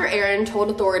 So after Arron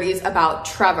told authorities about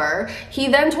Trevor, he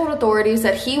then told authorities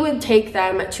that he would take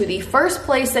them to the first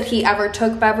place that he ever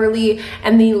took Beverly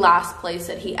and the last place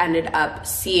that he ended up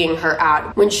seeing her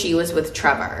at when she was with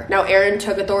Trevor. Now, Arron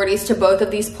took authorities to both of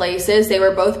these places. They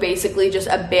were both basically just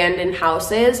abandoned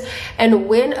houses. And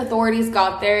when authorities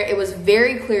got there, it was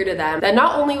very clear to them that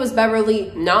not only was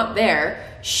Beverly not there,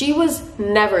 she was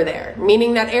never there,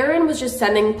 meaning that Arron was just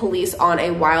sending police on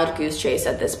a wild goose chase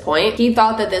at this point. He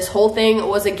thought that this whole thing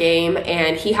was a game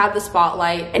and he had the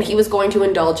spotlight and he was going to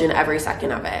indulge in every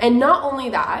second of it. And not only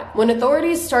that, when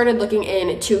authorities started looking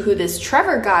into who this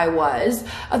Trevor guy was,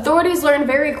 authorities learned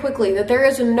very quickly that there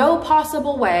is no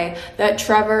possible way that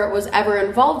Trevor was ever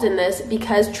involved in this,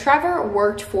 because Trevor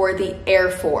worked for the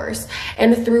Air Force.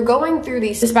 And through going through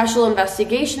the special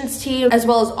investigations team, as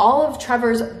well as all of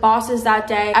Trevor's bosses that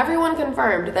day, everyone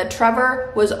confirmed that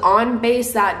Trevor was on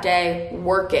base that day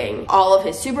working. All of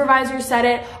his supervisors said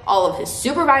it. All of his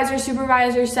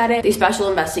supervisors said it. The special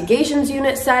investigations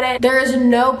unit said it. There is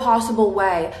no possible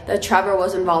way that Trevor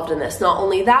was involved in this. Not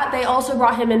only that, they also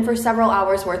brought him in for several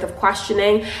hours worth of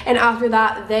questioning. And after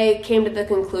that, they came to the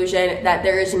conclusion that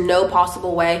there is no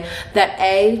possible way that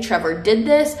A, Trevor did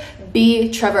this,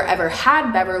 B, Trevor ever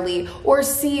had Beverly, or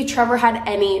C, Trevor had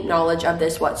any knowledge of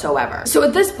this whatsoever. So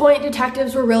at this point,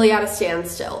 detectives were really at a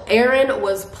standstill. Arron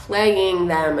was playing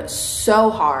them so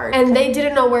hard, and they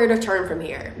didn't know where to turn from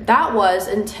here. That was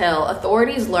until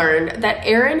authorities learned that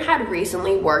Arron had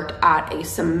recently worked at a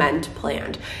cement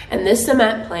plant, and this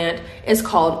cement plant is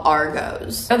called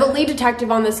Argos. Now, the lead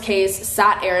detective on this case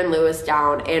sat Arron Lewis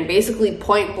down and basically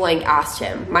point blank asked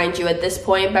him. Mind you, at this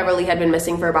point, Beverly had been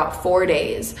missing for about 4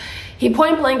 days. He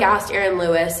point blank asked Arron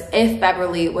Lewis if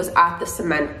Beverly was at the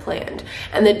cement plant,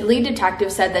 and the lead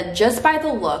detective said that just by by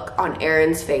the look on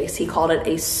Arron's face. He called it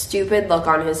a stupid look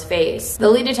on his face. The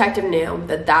lead detective knew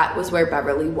that that was where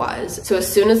Beverly was. So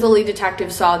as soon as the lead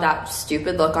detective saw that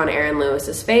stupid look on Arron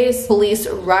Lewis's face, police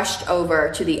rushed over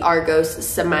to the Argos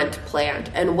cement plant.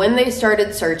 And when they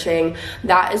started searching,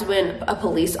 that is when a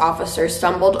police officer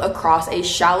stumbled across a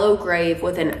shallow grave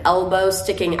with an elbow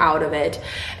sticking out of it.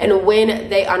 And when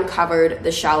they uncovered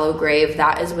the shallow grave,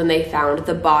 that is when they found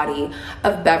the body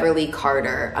of Beverly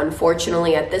Carter.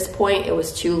 Unfortunately, at this point, it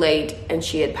was too late and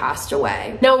she had passed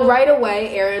away. Now, right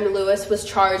away, Arron Lewis was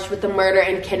charged with the murder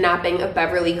and kidnapping of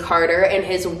Beverly Carter, and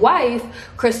his wife,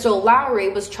 Crystal Lowery,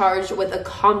 was charged with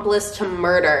accomplice to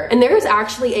murder. And there is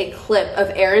actually a clip of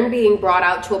Arron being brought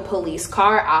out to a police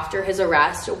car after his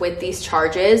arrest with these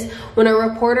charges when a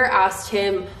reporter asked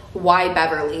him, "Why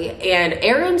Beverly?" And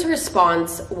Arron's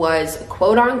response was,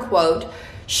 quote unquote,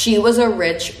 "She was a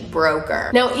rich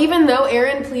broker." Now, even though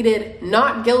Arron pleaded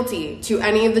not guilty to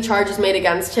any of the charges made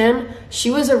against him,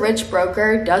 "she was a rich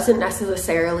broker" doesn't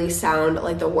necessarily sound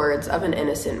like the words of an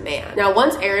innocent man. Now,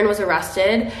 once Arron was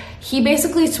arrested, he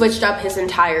basically switched up his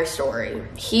entire story.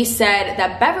 He said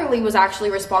that Beverly was actually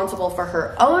responsible for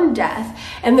her own death,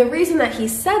 and the reason that he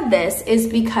said this is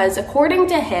because, according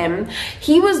to him,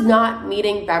 he was not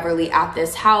meeting Beverly at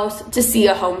this house to see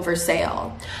a home for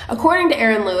sale. According to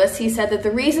Arron Lewis, he said that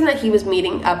the reason that he was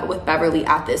meeting up with Beverly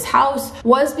at this house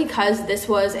was because this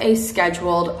was a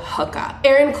scheduled hookup.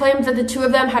 Arron claimed that the two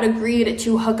of them had agreed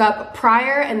to hook up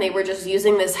prior, and they were just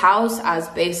using this house as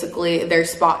basically their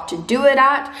spot to do it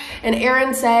at. And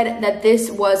Arron said that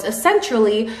this was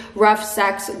essentially rough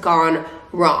sex gone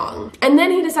wrong. And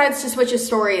then he decides to switch his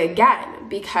story again,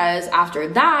 because after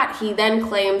that, he then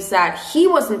claims that he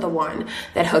wasn't the one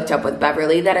that hooked up with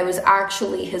Beverly, that it was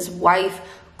actually his wife,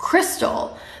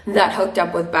 Crystal, that hooked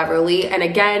up with Beverly. And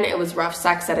again, it was rough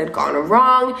sex that had gone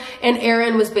wrong. And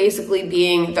Arron was basically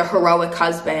being the heroic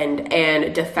husband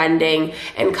and defending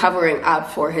and covering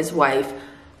up for his wife,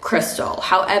 Crystal.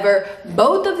 However,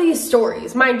 both of these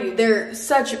stories, mind you, they're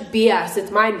such BS,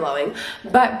 it's mind-blowing,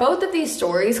 but both of these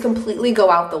stories completely go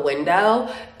out the window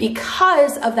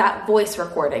because of that voice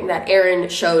recording that Arron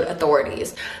showed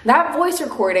authorities. That voice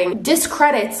recording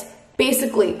discredits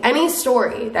basically any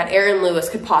story that Arron Lewis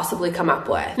could possibly come up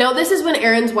with. Now, this is when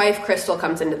Arron's wife, Crystal,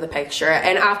 comes into the picture,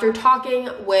 and after talking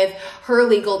with her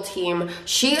legal team,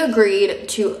 she agreed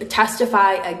to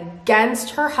testify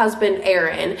against her husband,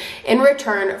 Arron, in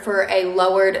return for a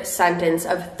lowered sentence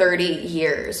of 30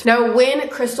 years. Now, when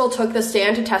Crystal took the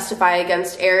stand to testify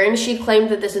against Arron, she claimed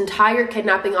that this entire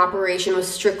kidnapping operation was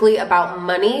strictly about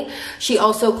money. She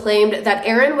also claimed that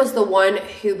Arron was the one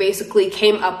who basically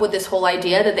came up with this whole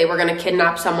idea that they were going to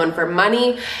kidnap someone for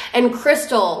money, and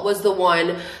Crystal was the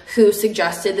one who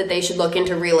suggested that they should look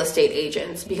into real estate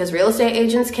agents, because real estate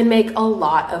agents can make a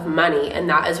lot of money, and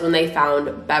that is when they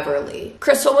found Beverly.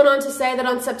 Crystal went on to say that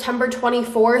on September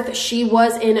 24th, she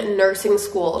was in nursing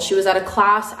school. She was at a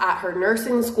class at her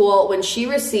nursing school when she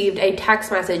received a text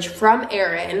message from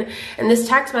Arron, and this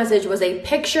text message was a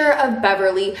picture of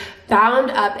Beverly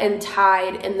bound up and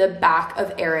tied in the back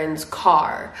of Arron's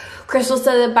car. Crystal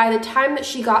said that by the time that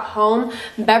she got home,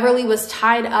 Beverly was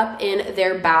tied up in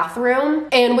their bathroom.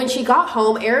 And when she got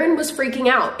home, Arron was freaking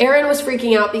out. Arron was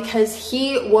freaking out because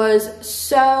he was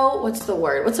so, what's the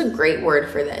word? What's a great word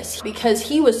for this? Because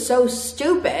he was so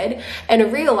stupid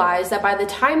and realized that by the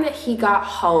time that he got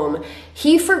home,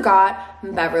 he forgot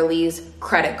Beverly's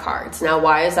credit cards. Now,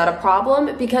 why is that a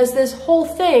problem? Because this whole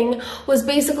thing was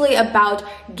basically about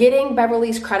getting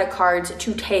Beverly's credit cards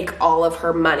to take all of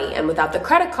her money. And without the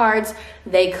credit cards,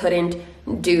 they couldn't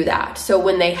do that. So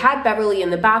when they had Beverly in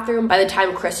the bathroom, by the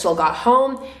time Crystal got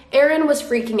home, Arron was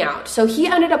freaking out. So he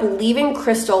ended up leaving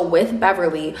Crystal with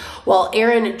Beverly while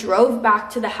Arron drove back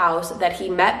to the house that he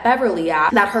met Beverly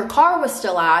at, that her car was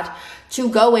still at, to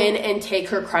go in and take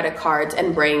her credit cards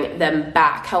and bring them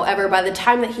back. However, by the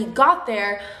time that he got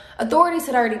there, authorities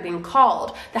had already been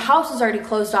called. The house was already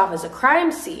closed off as a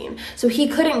crime scene, so he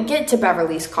couldn't get to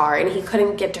Beverly's car and he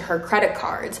couldn't get to her credit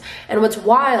cards. And what's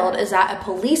wild is that a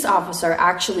police officer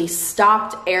actually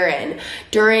stopped Arron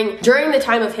during the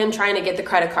time of him trying to get the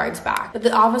credit cards back. But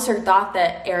the officer thought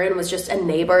that Arron was just a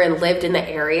neighbor and lived in the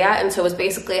area, and so was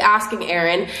basically asking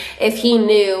Arron if he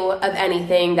knew of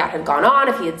anything that had gone on,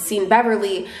 if he had seen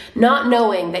Beverly, not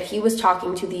knowing that he was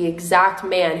talking to the exact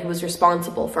man who was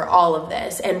responsible for all of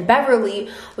this. And and Beverly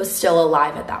was still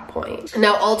alive at that point.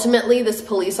 Now, ultimately, this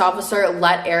police officer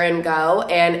let Arron go,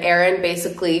 and Arron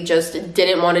basically just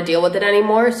didn't want to deal with it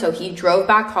anymore, so he drove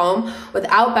back home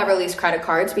without Beverly's credit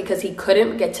cards because he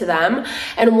couldn't get to them.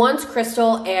 And once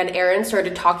Crystal and Arron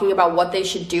started talking about what they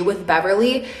should do with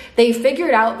Beverly, they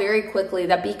figured out very quickly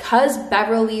that because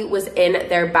Beverly was in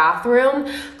their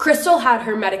bathroom, Crystal had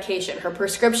her medication, her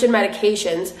prescription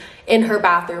medications, in her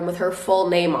bathroom with her full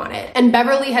name on it. And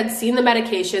Beverly had seen the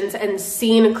medications and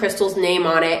seen Crystal's name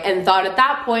on it and thought at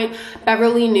that point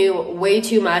Beverly knew way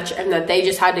too much and that they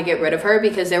just had to get rid of her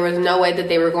because there was no way that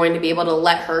they were going to be able to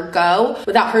let her go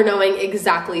without her knowing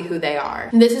exactly who they are.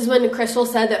 And this is when Crystal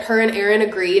said that her and Arron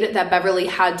agreed that Beverly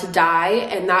had to die,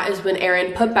 and that is when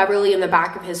Arron put Beverly in the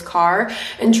back of his car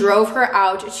and drove her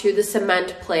out to the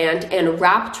cement plant and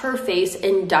wrapped her face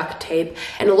in duct tape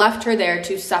and left her there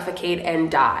to suffocate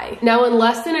and die. Now, in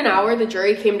less than an hour, the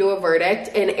jury came to a verdict,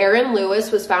 and Arron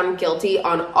Lewis was found guilty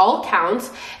on all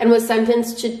counts and was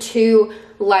sentenced to 2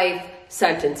 life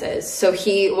sentences. So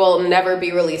he will never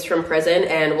be released from prison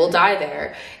and will die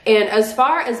there. And as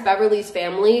far as Beverly's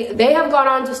family, they have gone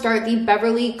on to start the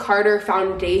Beverly Carter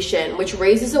Foundation, which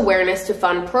raises awareness to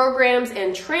fund programs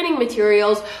and training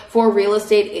materials for real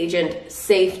estate agent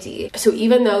safety. So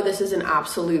even though this is an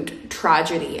absolute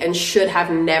tragedy and should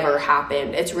have never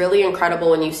happened, it's really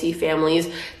incredible when you see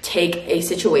families take a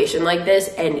situation like this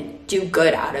and do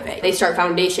good out of it. They start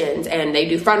foundations and they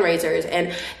do fundraisers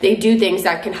and they do things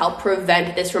that can help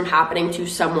prevent this from happening to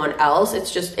someone else.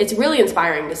 It's really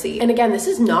inspiring to see. And again, this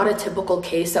is not a typical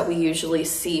case that we usually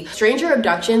see. Stranger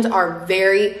abductions are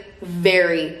very,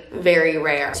 very, very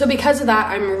rare. So because of that,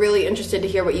 I'm really interested to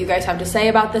hear what you guys have to say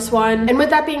about this one. And with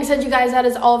that being said, you guys, that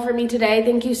is all for me today.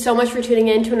 Thank you so much for tuning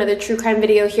in to another true crime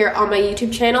video here on my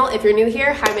YouTube channel. If you're new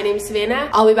here, hi, my name is Savannah.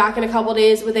 I'll be back in a couple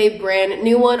days with a brand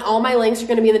new one. All my links are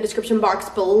going to be in the description box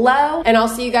below. And I'll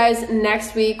see you guys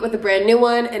next week with a brand new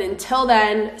one. And until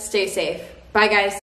then, stay safe. Bye, guys.